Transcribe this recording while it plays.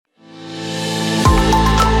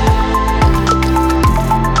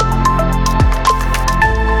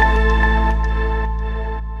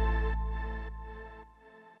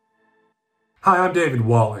I'm David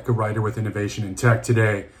Wallach, a writer with Innovation in Tech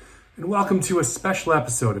Today, and welcome to a special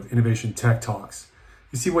episode of Innovation Tech Talks.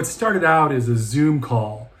 You see, what started out as a Zoom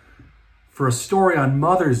call for a story on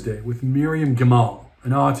Mother's Day with Miriam Gamal, an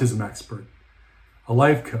autism expert, a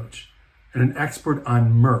life coach, and an expert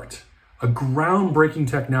on MERT, a groundbreaking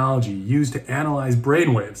technology used to analyze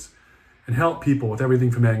brainwaves and help people with everything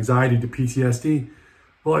from anxiety to PTSD.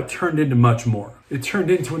 Well, it turned into much more. It turned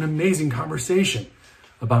into an amazing conversation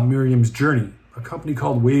about Miriam's journey, a company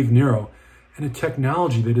called Wave Neuro, and a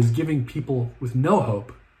technology that is giving people with no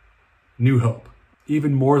hope new hope.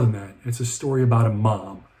 Even more than that, it's a story about a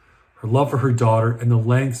mom, her love for her daughter, and the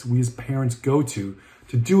lengths we as parents go to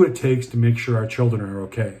do what it takes to make sure our children are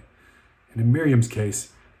okay. And in Miriam's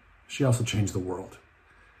case, she also changed the world.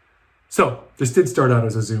 So, this did start out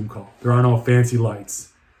as a Zoom call. There aren't all fancy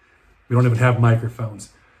lights. We don't even have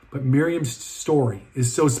microphones. But Miriam's story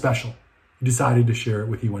is so special, we decided to share it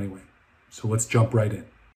with you anyway. So let's jump right in.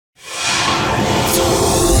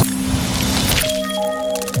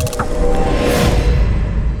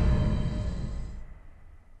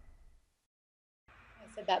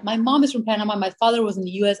 That my mom is from Panama. My father was in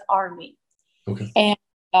the U.S. Army. Okay. And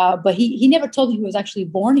but he never told me he was actually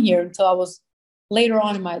born here until I was later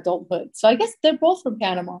on in my adulthood. So I guess they're both from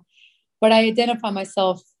Panama, but I identify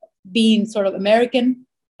myself being sort of American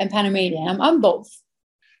and Panamanian. I'm both.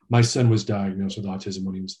 My son was diagnosed with autism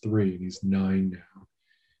when he was 3, and he's 9 now.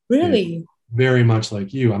 Really? And very much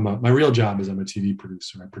like you. My real job is I'm a TV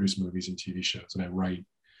producer. I produce movies and TV shows, and I write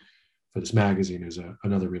for this magazine as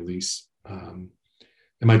another release. And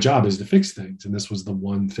my job is to fix things. And this was the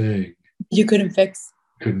one thing you couldn't fix.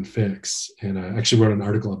 And I actually wrote an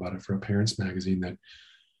article about it for a parents magazine that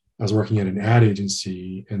I was working at an ad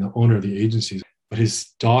agency, and the owner of the agency, but his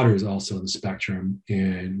daughter is also on the spectrum.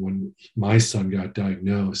 And when my son got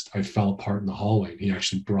diagnosed, I fell apart in the hallway, and he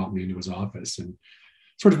actually brought me into his office and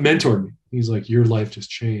sort of mentored me. He's like, your life just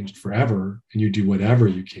changed forever, and you do whatever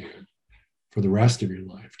you can for the rest of your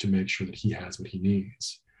life to make sure that he has what he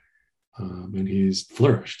needs. And he's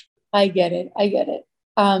flourished. I get it.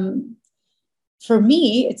 For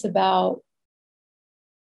me, it's about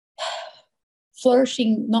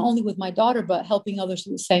flourishing not only with my daughter, but helping others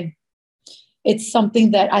do the same. It's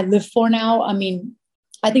something that I live for now. I mean,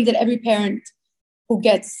 I think that every parent who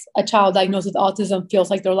gets a child diagnosed with autism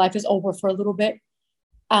feels like their life is over for a little bit.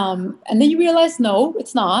 And then you realize, no,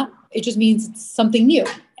 it's not. It just means it's something new.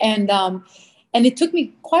 And it took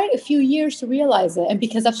me quite a few years to realize it. And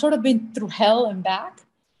because I've sort of been through hell and back,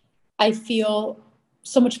 I feel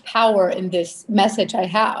so much power in this message I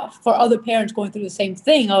have for other parents going through the same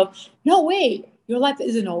thing of, no, wait, your life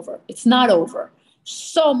isn't over. It's not over.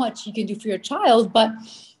 So much you can do for your child. But,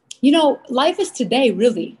 life is today,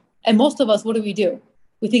 really. And most of us, what do?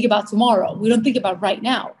 We think about tomorrow. We don't think about right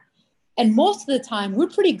now. And most of the time, we're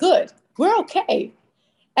pretty good. We're okay.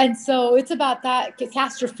 And so it's about that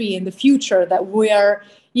catastrophe in the future that we're,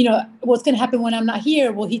 what's going to happen when I'm not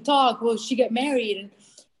here? Will he talk? Will she get married? And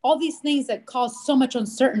all these things that cause so much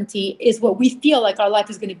uncertainty is what we feel like our life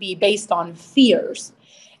is going to be based on fears.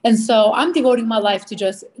 And so I'm devoting my life to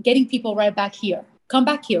just getting people right back here. Come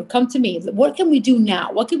back here. Come to me. What can we do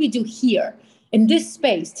now? What can we do here in this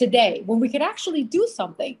space today when we could actually do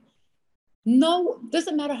something? No,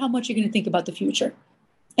 doesn't matter how much you're going to think about the future.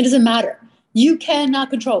 It doesn't matter. You cannot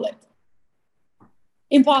control it.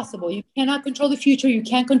 Impossible. You cannot control the future. You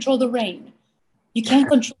can't control the rain. You can't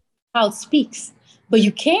control how it speaks. But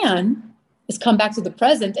you can is come back to the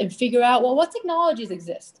present and figure out, well, what technologies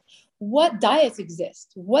exist? What diets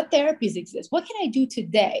exist? What therapies exist? What can I do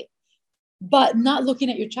today? But not looking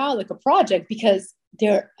at your child like a project because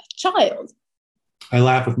they're a child. I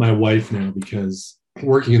laugh with my wife now because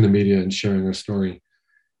working in the media and sharing our story,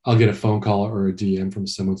 I'll get a phone call or a DM from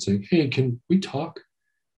someone saying, hey, can we talk?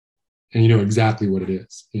 And you know exactly what it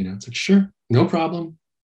is. It's like, sure, no problem.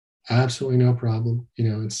 Absolutely no problem.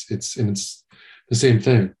 It's the same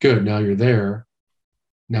thing. Good. Now you're there.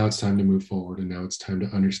 Now it's time to move forward. And now it's time to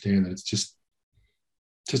understand that it's just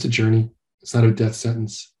a journey. It's not a death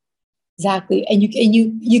sentence. Exactly. And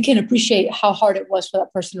you can appreciate how hard it was for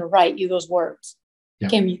that person to write you those words. Yeah.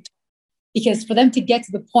 Because for them to get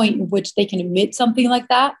to the point in which they can admit something like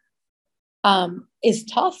that is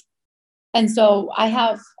tough. And so I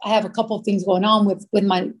have a couple of things going on with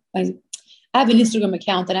my I have an Instagram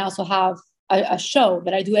account, and I also have a show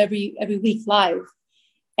that I do every week live.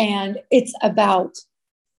 And it's about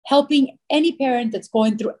helping any parent that's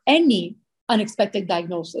going through any unexpected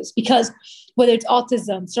diagnosis, because whether it's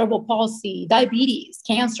autism, cerebral palsy, diabetes,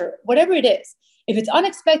 cancer, whatever it is, if it's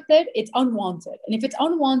unexpected, it's unwanted. And if it's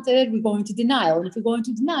unwanted, we go into denial. And if we go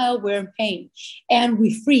into denial, we're in pain and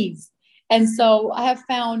we freeze. And so I have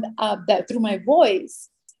found that through my voice,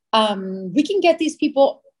 we can get these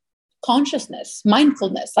people consciousness,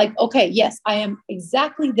 mindfulness, like, okay, yes, I am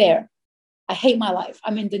exactly there. I hate my life.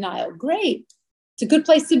 I'm in denial. Great. It's a good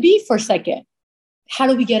place to be for a second. How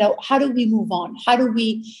do we get out? How do we move on? How do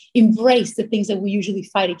we embrace the things that we usually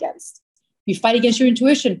fight against? You fight against your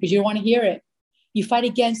intuition because you don't want to hear it. You fight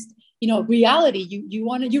against, reality.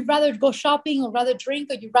 You'd rather go shopping or rather drink,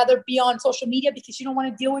 or you'd rather be on social media because you don't want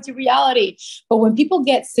to deal with your reality. But when people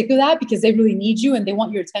get sick of that because they really need you and they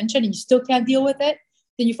want your attention and you still can't deal with it,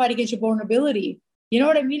 then you fight against your vulnerability. You know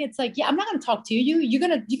what I mean? It's like, yeah, I'm not going to talk to you. You're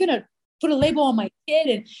gonna put a label on my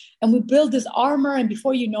kid, and we build this armor, and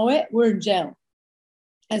before you know it, we're in jail.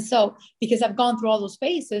 And so, because I've gone through all those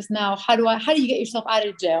phases, now how do you get yourself out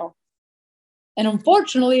of jail? And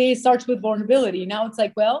unfortunately, it starts with vulnerability. Now it's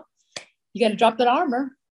like, well, you got to drop that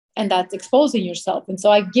armor, and that's exposing yourself. And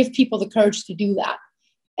so I give people the courage to do that,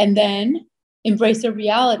 and then embrace their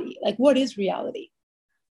reality. Like, what is reality?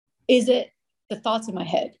 Is it the thoughts in my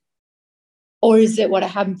head? Or is it what I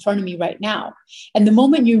have in front of me right now? And the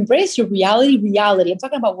moment you embrace your reality, I'm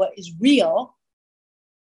talking about what is real,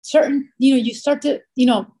 you start to,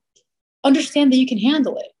 understand that you can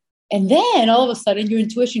handle it. And then all of a sudden your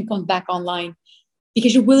intuition comes back online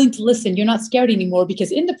because you're willing to listen. You're not scared anymore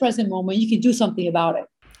because in the present moment, you can do something about it.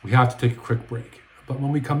 We have to take a quick break. But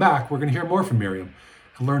when we come back, we're going to hear more from Miriam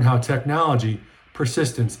and learn how technology,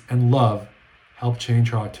 persistence, and love help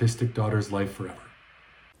change her autistic daughter's life forever.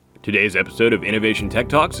 Today's episode of Innovation Tech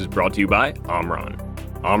Talks is brought to you by Omron.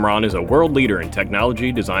 Omron is a world leader in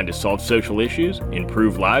technology designed to solve social issues,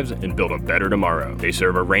 improve lives, and build a better tomorrow. They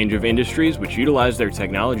serve a range of industries which utilize their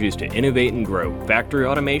technologies to innovate and grow factory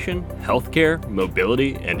automation, healthcare,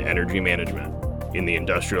 mobility, and energy management. In the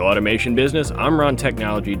industrial automation business, Omron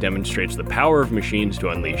technology demonstrates the power of machines to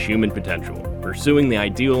unleash human potential, pursuing the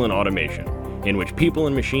ideal in automation, in which people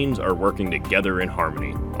and machines are working together in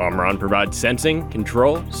harmony. Omron provides sensing,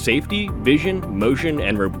 control, safety, vision, motion,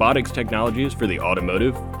 and robotics technologies for the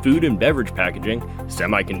automotive, food and beverage packaging,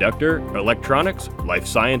 semiconductor, electronics, life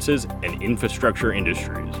sciences, and infrastructure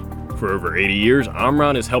industries. For over 80 years,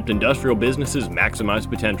 Omron has helped industrial businesses maximize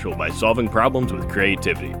potential by solving problems with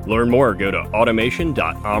creativity. Learn more, go to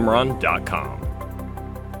automation.omron.com.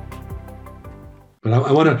 But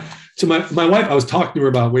I want to, so my wife, I was talking to her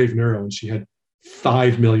about Wave Neuro, and she had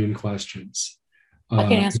 5 million questions. I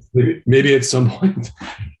can answer. Maybe at some point,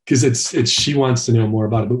 because she wants to know more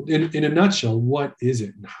about it. But in a nutshell, what is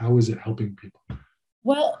it and how is it helping people?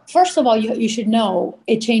 Well, first of all, you should know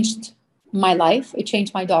it changed my life. It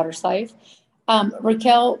changed my daughter's life.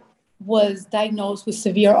 Raquel was diagnosed with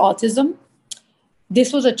severe autism.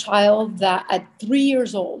 This was a child that at 3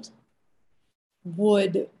 years old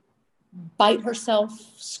would bite herself,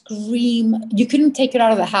 scream. You couldn't take her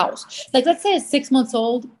out of the house. Like, let's say at 6 months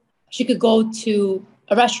old, she could go to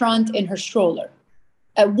a restaurant in her stroller.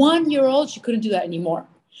 At 1 year old, she couldn't do that anymore.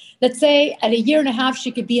 Let's say at 1.5 years,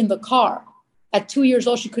 she could be in the car. At 2 years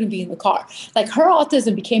old, she couldn't be in the car. Like, her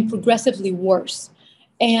autism became progressively worse.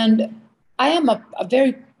 And I am a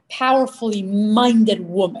very powerfully minded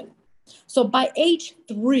woman. So by age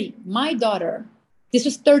 3, my daughter, this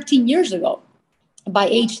was 13 years ago. By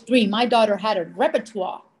age 3, my daughter had a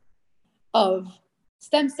repertoire of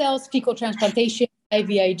stem cells, fecal transplantation,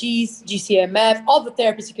 IVIGs, GCMF, all the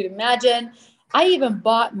therapies you could imagine. I even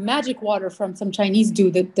bought magic water from some Chinese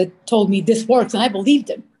dude that told me this works, and I believed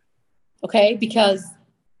him, okay? Because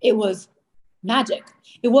it was magic.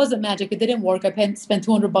 It wasn't magic. It didn't work. I spent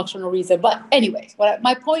 $200 for no reason. But anyways,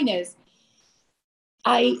 my point is,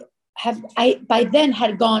 I by then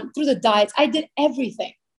had gone through the diets. I did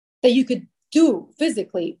everything that you could do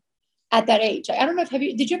physically at that age. I don't know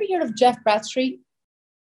did you ever hear of Jeff Bradstreet?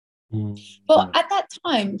 Well, at that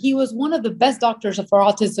time, he was one of the best doctors for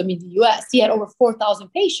autism in the US. He had over 4,000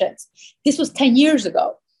 patients. This was 10 years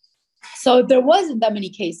ago. So there wasn't that many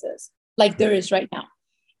cases like there is right now.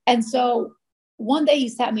 And so one day he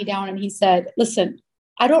sat me down and he said, listen,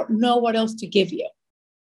 I don't know what else to give you.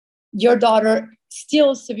 Your daughter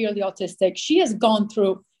still severely autistic. She has gone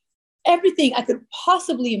through everything I could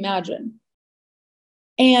possibly imagine.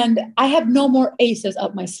 And I have no more aces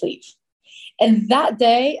up my sleeve. And that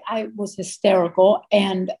day I was hysterical.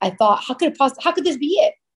 And I thought, how could this be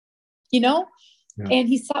it? Yeah. And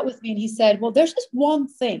he sat with me and he said, well, there's this one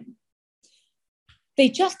thing. They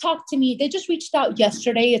just talked to me. They just reached out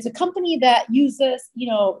yesterday. It's a company that uses,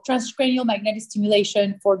 transcranial magnetic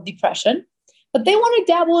stimulation for depression, but they want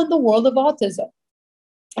to dabble in the world of autism.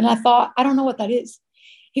 And I thought, I don't know what that is.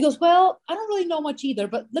 He goes, well, I don't really know much either,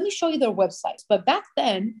 but let me show you their websites. But back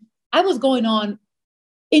then I was going on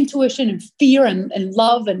intuition and fear and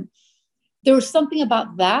love. And there was something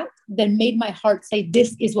about that that made my heart say,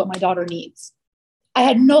 this is what my daughter needs. I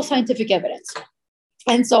had no scientific evidence.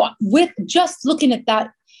 And so with just looking at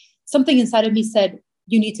that, something inside of me said,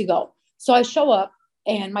 you need to go. So I show up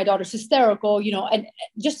and my daughter's hysterical, and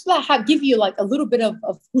just to give you like a little bit of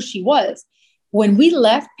who she was. When we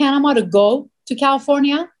left Panama to go to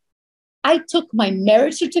California, I took my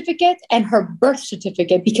marriage certificate and her birth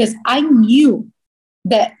certificate because I knew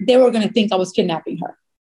that they were going to think I was kidnapping her.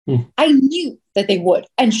 I knew that they would.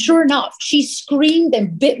 And sure enough, she screamed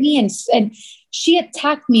and bit me and she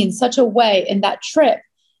attacked me in such a way in that trip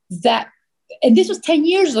and this was 10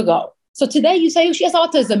 years ago. So today you say, she has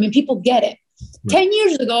autism and people get it. 10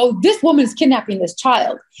 years ago, this woman is kidnapping this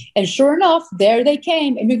child. And sure enough, there they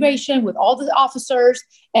came, immigration with all the officers.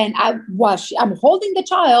 And I'm holding the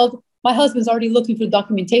child. My husband's already looking for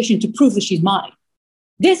documentation to prove that she's mine.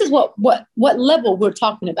 This is what level we're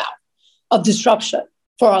talking about of disruption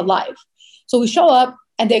for our life. So we show up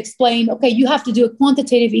and they explain, okay, you have to do a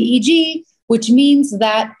quantitative EEG, which means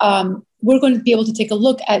that we're going to be able to take a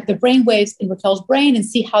look at the brain waves in Raquel's brain and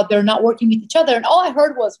see how they're not working with each other. And all I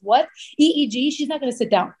heard was, what? EEG? She's not going to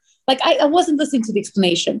sit down. Like I wasn't listening to the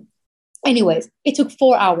explanation. Anyways, it took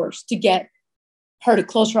 4 hours to get her to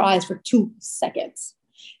close her eyes for 2 seconds.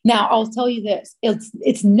 Now, I'll tell you this,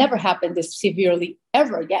 it's never happened this severely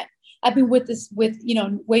ever again. I've been with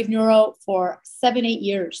Wave Neuro for 7-8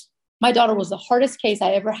 years. My daughter was the hardest case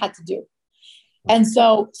I ever had to do. And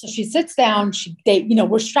so she sits down,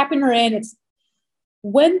 we're strapping her in. It's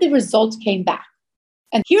when the results came back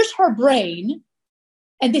and here's her brain.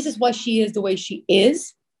 And this is why she is the way she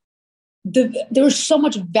is. There was so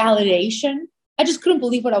much validation. I just couldn't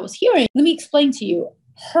believe what I was hearing. Let me explain to you.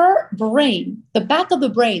 Her brain, the back of the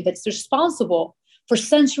brain that's responsible for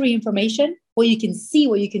sensory information, what you can see,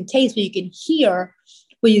 what you can taste, what you can hear,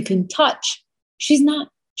 what you can touch, she's not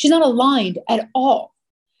aligned at all,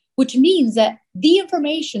 which means that the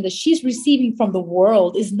information that she's receiving from the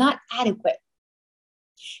world is not adequate.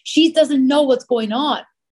 She doesn't know what's going on.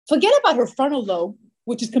 Forget about her frontal lobe,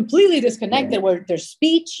 which is completely disconnected, where there's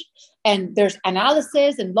speech and there's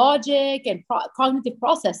analysis and logic and cognitive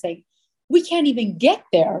processing. We can't even get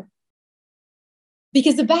there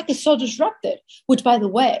because the back is so disrupted, which, by the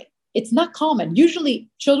way, it's not common. Usually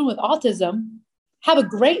children with autism have a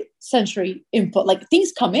great sensory input, like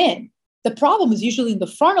things come in. The problem is usually in the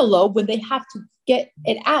frontal lobe when they have to get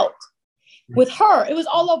it out. With her, it was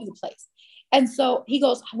all over the place. And so he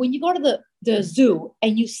goes, when you go to the zoo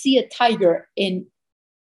and you see a tiger in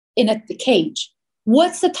the cage,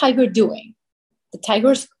 what's the tiger doing? The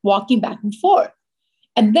tiger is walking back and forth.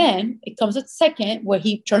 And then it comes a second where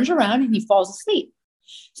he turns around and he falls asleep.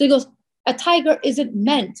 So he goes, a tiger isn't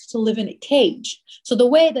meant to live in a cage. So the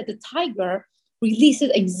way that the tiger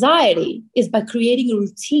releases anxiety is by creating a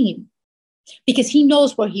routine, because he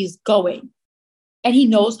knows where he's going and he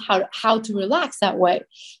knows how to relax that way.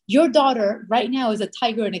 Your daughter right now is a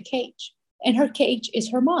tiger in a cage, and her cage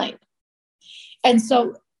is her mind. And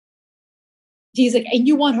so he's like, and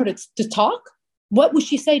you want her to talk? What would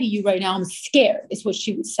she say to you right now? I'm scared, is what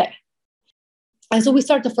she would say. And so we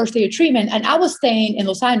start the first day of treatment, and I was staying in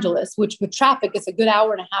Los Angeles, which with traffic is a good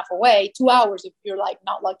hour and a half away, 2 hours if you're like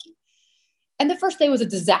not lucky. And the first day was a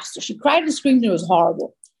disaster. She cried and screamed, and it was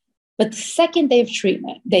horrible. But the second day of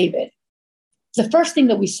treatment, David, the first thing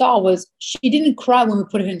that we saw was she didn't cry when we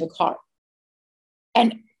put her in the car.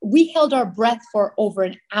 And we held our breath for over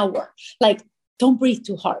an hour. Like, don't breathe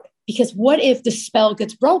too hard, because what if the spell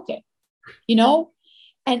gets broken?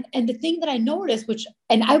 And the thing that I noticed,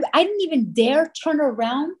 I didn't even dare turn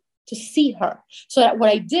around to see her. So what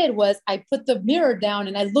I did was I put the mirror down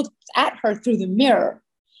and I looked at her through the mirror,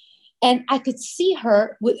 and I could see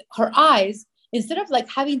her with her eyes. Instead of like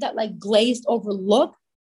having that like glazed over look,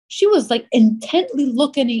 she was like intently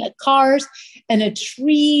looking at cars and at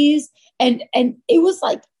trees. And it was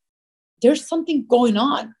like, there's something going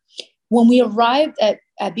on. When we arrived at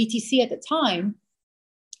BTC at the time,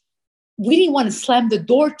 we didn't want to slam the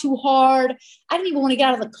door too hard. I didn't even want to get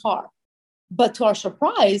out of the car. But to our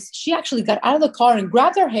surprise, she actually got out of the car and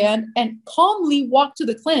grabbed her hand and calmly walked to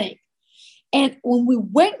the clinic. And when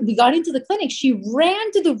we got into the clinic, she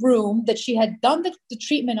ran to the room that she had done the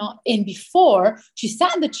treatment in before. She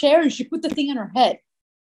sat in the chair and she put the thing on her head.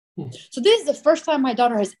 So this is the first time my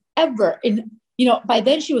daughter has ever, by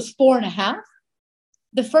then she was 4.5.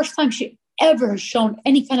 The first time she ever has shown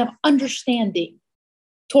any kind of understanding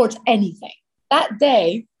towards anything. That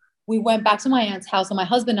day, we went back to my aunt's house, and my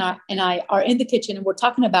husband and I are in the kitchen, and we're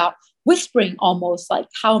talking about, whispering almost, like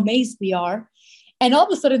how amazed we are. And all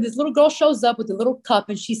of a sudden, this little girl shows up with a little cup,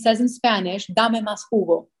 and she says in Spanish, "Dame más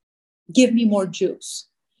jugo," give me more juice.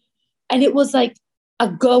 And it was like a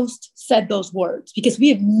ghost said those words because we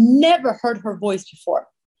have never heard her voice before.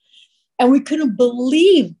 And we couldn't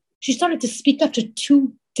believe she started to speak after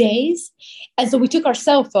 2 days. And so we took our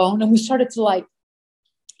cell phone and we started to like,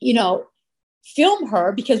 film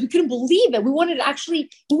her because we couldn't believe it. We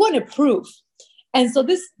wanted proof. And so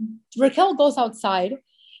Raquel goes outside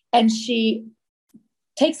and she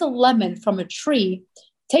takes a lemon from a tree,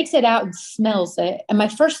 takes it out and smells it. And my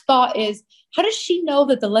first thought is, how does she know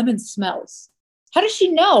that the lemon smells? How does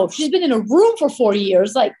she know? She's been in a room for 4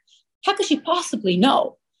 years. Like, how could she possibly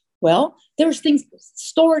know? Well, there's things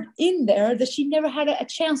stored in there that she never had a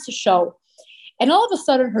chance to show. And all of a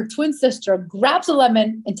sudden, her twin sister grabs a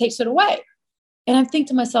lemon and takes it away. And I'm thinking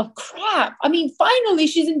to myself, crap. I mean, finally,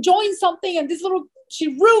 she's enjoying something and she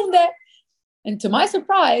ruined it. And to my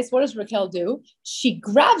surprise, what does Raquel do? She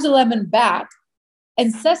grabs the lemon back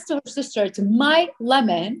and says to her sister, "To my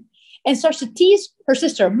lemon," and starts to tease her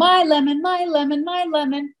sister, "My lemon, my lemon, my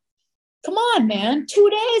lemon." Come on, man, 2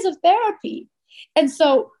 days of therapy. And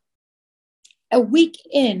so a week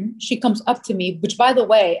in, she comes up to me, which by the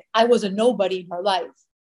way, I was a nobody in her life.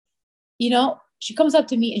 She comes up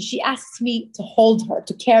to me and she asks me to hold her,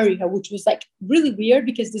 to carry her, which was like really weird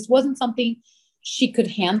because this wasn't something she could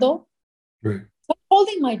handle. Right. So I'm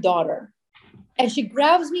holding my daughter and she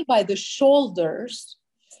grabs me by the shoulders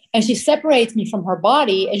and she separates me from her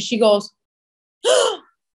body and she goes,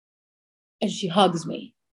 and she hugs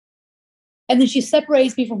me. And then she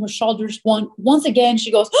separates me from her shoulders once again. She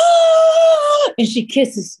goes, and she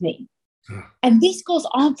kisses me. And this goes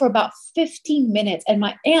on for about 15 minutes. And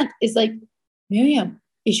my aunt is like, "Miriam,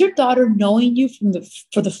 is your daughter knowing you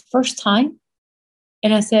for the first time?"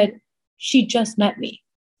 And I said, "She just met me."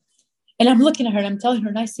 And I'm looking at her and I'm telling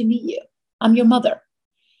her, "Nice to meet you. I'm your mother."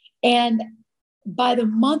 And by the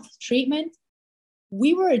month treatment,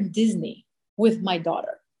 we were in Disney with my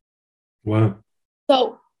daughter. Wow.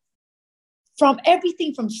 So from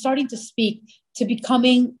everything from starting to speak to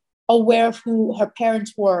becoming aware of who her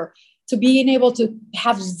parents were, to being able to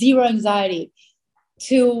have zero anxiety,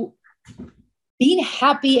 to being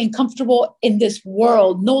happy and comfortable in this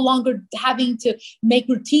world, no longer having to make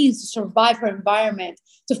routines to survive her environment,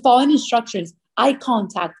 to follow instructions, eye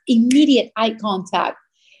contact, immediate eye contact.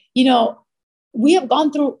 We have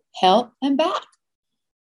gone through hell and back.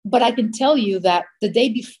 But I can tell you that the day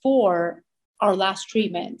before our last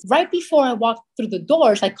treatment, right before I walked through the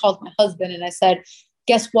doors, I called my husband and I said,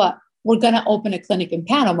 "Guess what? We're going to open a clinic in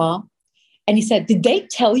Panama." And he said, "Did they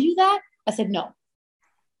tell you that?" I said, "No.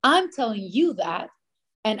 I'm telling you that,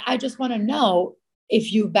 and I just want to know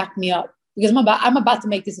if you back me up because I'm about to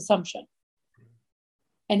make this assumption."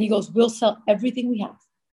 And he goes, "We'll sell everything we have."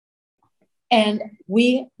 And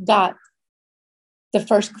we got the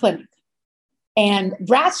first clinic. And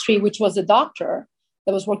Bradstreet, which was a doctor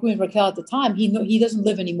that was working with Raquel at the time, he doesn't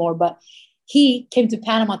live anymore, but he came to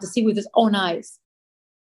Panama to see with his own eyes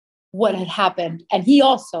what had happened. And he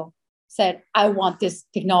also said, "I want this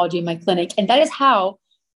technology in my clinic." And that is how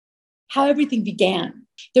everything began.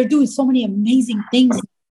 They're doing so many amazing things,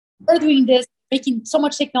 furthering this, making so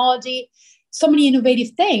much technology, so many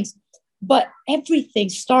innovative things. But everything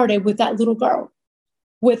started with that little girl,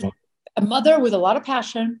 with a mother with a lot of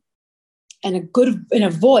passion and a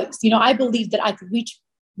voice. I believed that I could reach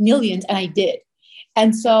millions, and I did.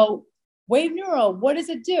 And so Wave Neuro, what does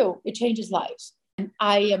it do? It changes lives. And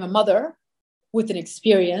I am a mother with an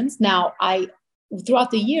experience. Now, I,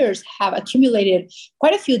 throughout the years, have accumulated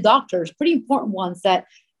quite a few doctors, pretty important ones that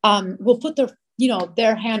will put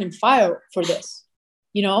their hand in fire for this.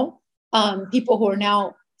 People who are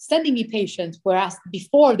now sending me patients, whereas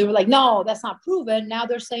before they were like, "No, that's not proven." Now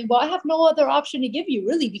they're saying, "Well, I have no other option to give you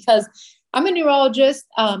really because I'm a neurologist.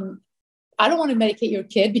 I don't want to medicate your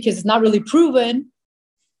kid because it's not really proven."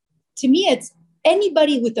 To me, it's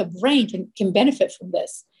anybody with a brain can benefit from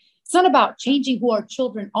this. It's not about changing who our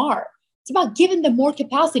children are. It's about giving them more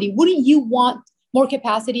capacity. Wouldn't you want more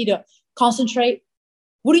capacity to concentrate?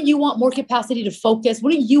 Wouldn't you want more capacity to focus?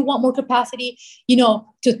 Wouldn't you want more capacity,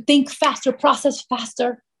 to think faster, process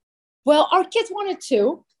faster? Well, our kids want it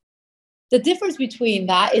too. The difference between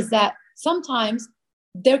that is that sometimes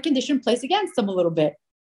their condition plays against them a little bit.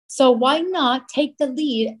 So why not take the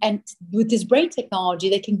lead? And with this brain technology,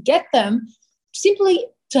 they can get them simply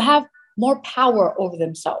to have more power over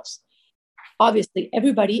themselves. Obviously,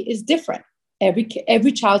 everybody is different.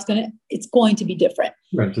 Every child's it's going to be different.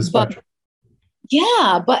 Right, the spectrum.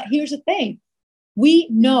 But here's the thing. We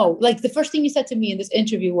know, like the first thing you said to me in this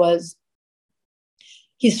interview was,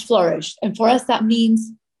 he's flourished. And for us, that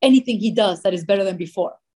means anything he does that is better than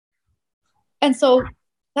before. And so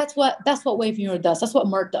that's what Wave Neuro does. That's what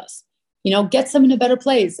Mert does. gets them in a better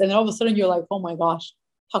place. And then all of a sudden you're like, oh my gosh,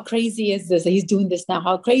 how crazy is this that he's doing this now?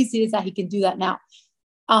 How crazy is that he can do that now?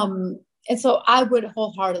 And so I would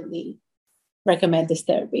wholeheartedly recommend this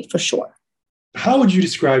therapy for sure. How would you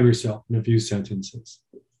describe yourself in a few sentences?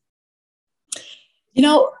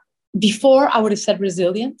 Before I would have said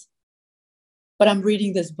resilient, but I'm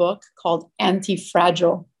reading this book called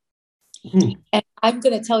Anti-Fragile. And I'm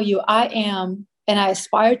going to tell you, I am, and I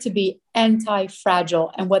aspire to be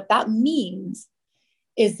anti-fragile. And what that means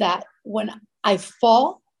is that when I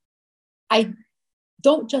fall, I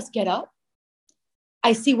don't just get up.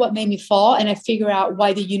 I see what made me fall and I figure out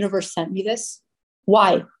why the universe sent me this.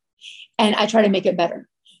 Why? And I try to make it better.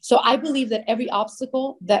 So I believe that every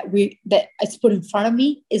obstacle that it's put in front of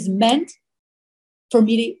me is meant for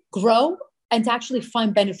me to grow and to actually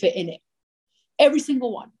find benefit in it. Every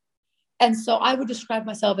single one. And so I would describe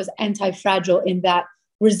myself as anti-fragile in that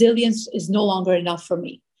resilience is no longer enough for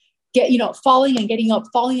me. Falling and getting up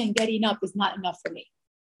is not enough for me.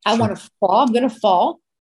 I want to fall. I'm going to fall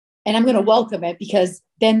and I'm going to welcome it because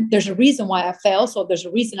then there's a reason why I fail. So there's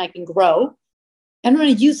a reason I can grow. And I'm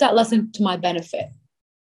going to use that lesson to my benefit.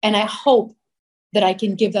 And I hope that I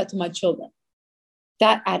can give that to my children,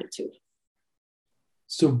 that attitude.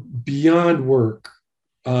 So beyond work,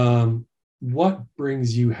 what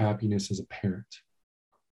brings you happiness as a parent?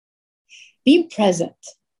 Being present.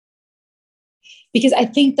 Because I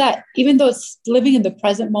think that even though it's living in the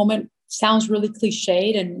present moment sounds really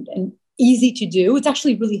cliched and easy to do, it's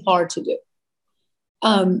actually really hard to do.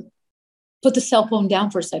 Put the cell phone down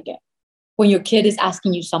for a second when your kid is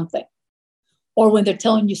asking you something or when they're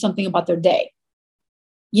telling you something about their day.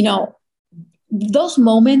 Those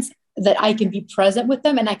moments that I can be present with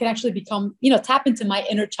them and I can actually become, tap into my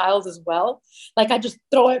inner child as well. Like I just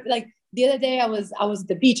throw it, like the other day I was at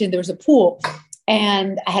the beach and there was a pool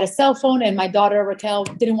and I had a cell phone and my daughter Raquel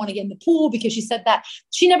didn't want to get in the pool because she said that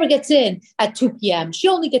she never gets in at 2 p.m. She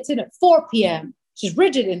only gets in at 4 p.m. She's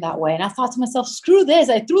rigid in that way. And I thought to myself, screw this.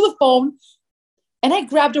 I threw the phone and I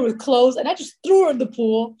grabbed her with clothes and I just threw her in the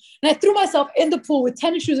pool. And I threw myself in the pool with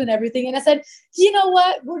tennis shoes and everything. And I said, you know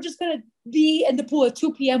what? We're just going to be in the pool at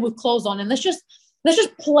 2 p.m. with clothes on and let's just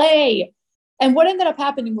play. And what ended up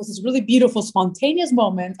happening was this really beautiful, spontaneous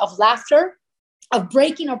moment of laughter, of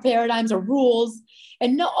breaking our paradigms or rules,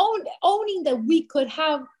 and owning that we could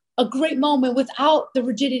have a great moment without the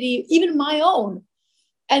rigidity, even my own.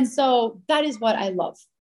 And so that is what I love.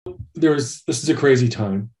 This is a crazy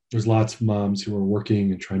time. There's lots of moms who are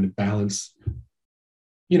working and trying to balance,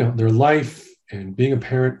 their life and being a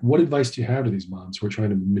parent. What advice do you have to these moms who are trying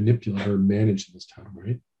to manipulate or manage this time,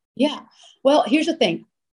 right? Yeah. Well, here's the thing.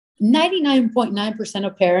 99.9%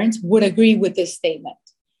 of parents would agree with this statement.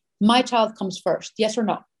 My child comes first. Yes or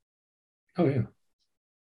no? Oh, yeah.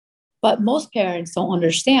 But most parents don't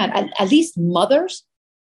understand, at least mothers,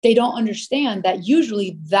 they don't understand that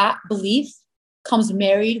usually that belief comes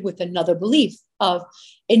married with another belief of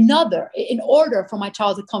in order for my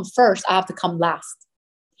child to come first, I have to come last.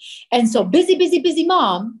 And so busy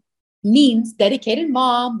mom means dedicated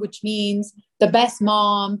mom, which means the best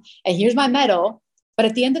mom. And here's my medal. But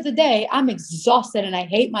at the end of the day, I'm exhausted and I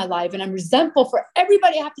hate my life and I'm resentful for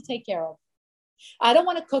everybody I have to take care of. I don't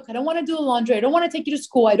want to cook. I don't want to do the laundry. I don't want to take you to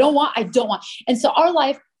school. I don't want. And so our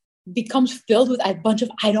life becomes filled with a bunch of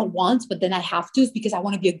I don't want, but then I have to because I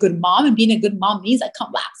want to be a good mom. And being a good mom means I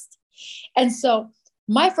come last. And so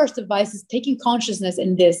my first advice is taking consciousness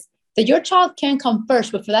in this, that your child can come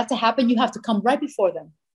first, but for that to happen, you have to come right before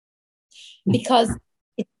them. Because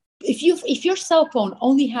if your cell phone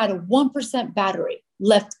only had a 1% battery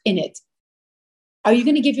left in it, are you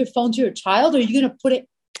going to give your phone to your child or are you going to put it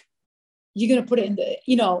in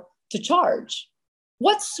the, to charge?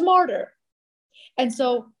 What's smarter? And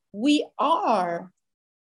so we are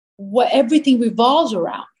what everything revolves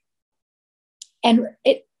around. And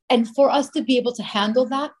for us to be able to handle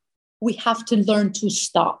that, we have to learn to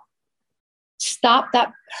stop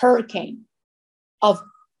that hurricane of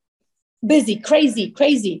busy,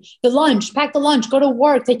 crazy, the lunch, pack the lunch, go to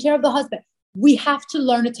work, take care of the husband. We have to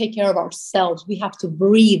learn to take care of ourselves. We have to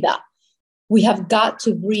breathe. We have got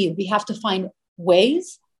to breathe. We have to find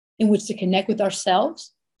ways in which to connect with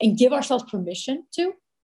ourselves and give ourselves permission to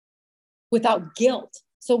without guilt.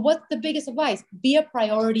 So what's the biggest advice? Be a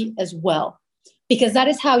priority as well, because that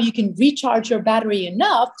is how you can recharge your battery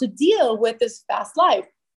enough to deal with this fast life.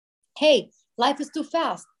 Hey, life is too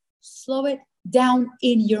fast. Slow it down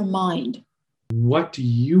in your mind. What do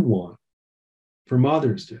you want for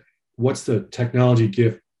Mother's Day? What's the technology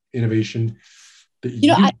gift innovation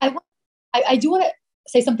that I do want to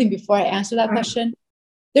say something before I answer that question.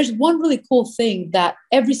 there's one really cool thing that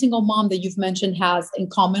every single mom that you've mentioned has in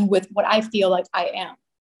common with what I feel like I am.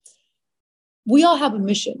 We all have a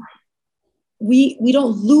mission. We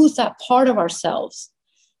don't lose that part of ourselves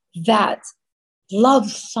that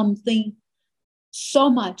loves something so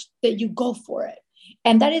much that you go for it.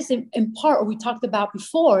 And that is in part what we talked about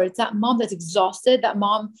before. It's that mom that's exhausted, that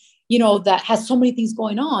mom, that has so many things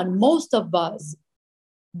going on. Most of us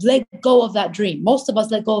let go of that dream. Most of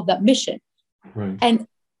us let go of that mission. Right.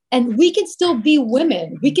 And we can still be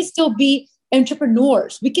women. We can still be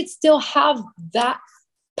entrepreneurs. We could still have that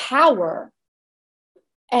power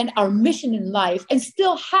and our mission in life and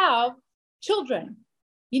still have children.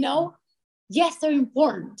 Yes, they're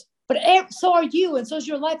important, but so are you, and so is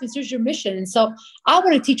your life, and so is your mission. And so I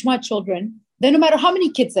want to teach my children that no matter how many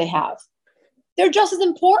kids they have, they're just as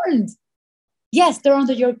important. Yes, they're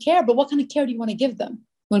under your care, but what kind of care do you want to give them?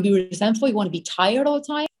 You want to be resentful? You want to be tired all the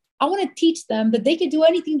time? I want to teach them that they can do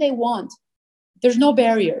anything they want. There's no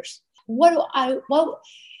barriers. What do I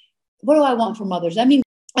want from others? I mean,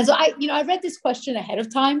 and so I read this question ahead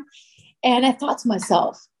of time, and I thought to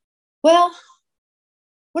myself, well,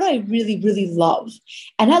 what do I really, really love?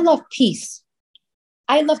 And I love peace.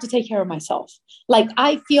 I love to take care of myself. Like,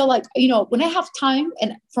 I feel like, when I have time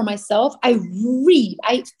and for myself, I read,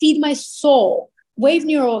 I feed my soul. Wave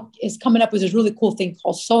Neuro is coming up with this really cool thing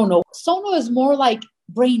called Sono. Sono is more like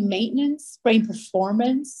brain maintenance, brain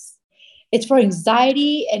performance. It's for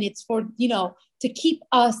anxiety, and it's for, to keep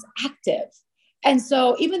us active. And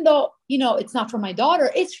so even though, it's not for my daughter,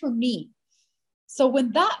 it's for me. So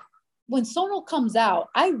when Sono comes out,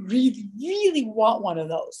 I really, really want one of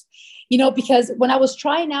those, because when I was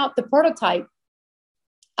trying out the prototype,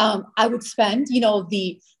 I would spend,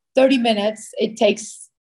 the 30 minutes it takes,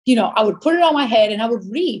 I would put it on my head and I would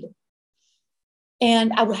read,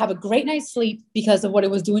 and I would have a great night's sleep because of what it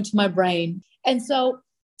was doing to my brain. And so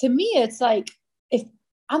to me, it's like, if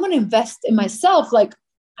I'm going to invest in myself, like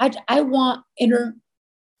I want inner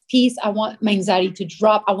peace. I want my anxiety to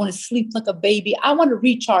drop. I want to sleep like a baby. I want to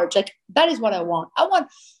recharge. Like, that is what I want. I want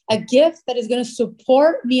a gift that is going to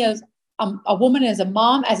support me as a woman, as a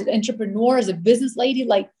mom, as an entrepreneur, as a business lady.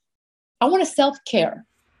 Like, I want to self-care.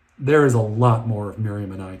 There is a lot more of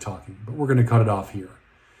Miriam and I talking, but we're going to cut it off here.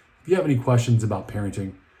 If you have any questions about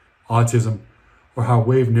parenting, autism, or how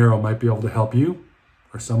Wave Neuro might be able to help you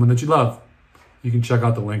or someone that you love, you can check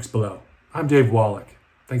out the links below. I'm Dave Wallach.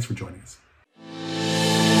 Thanks for joining us.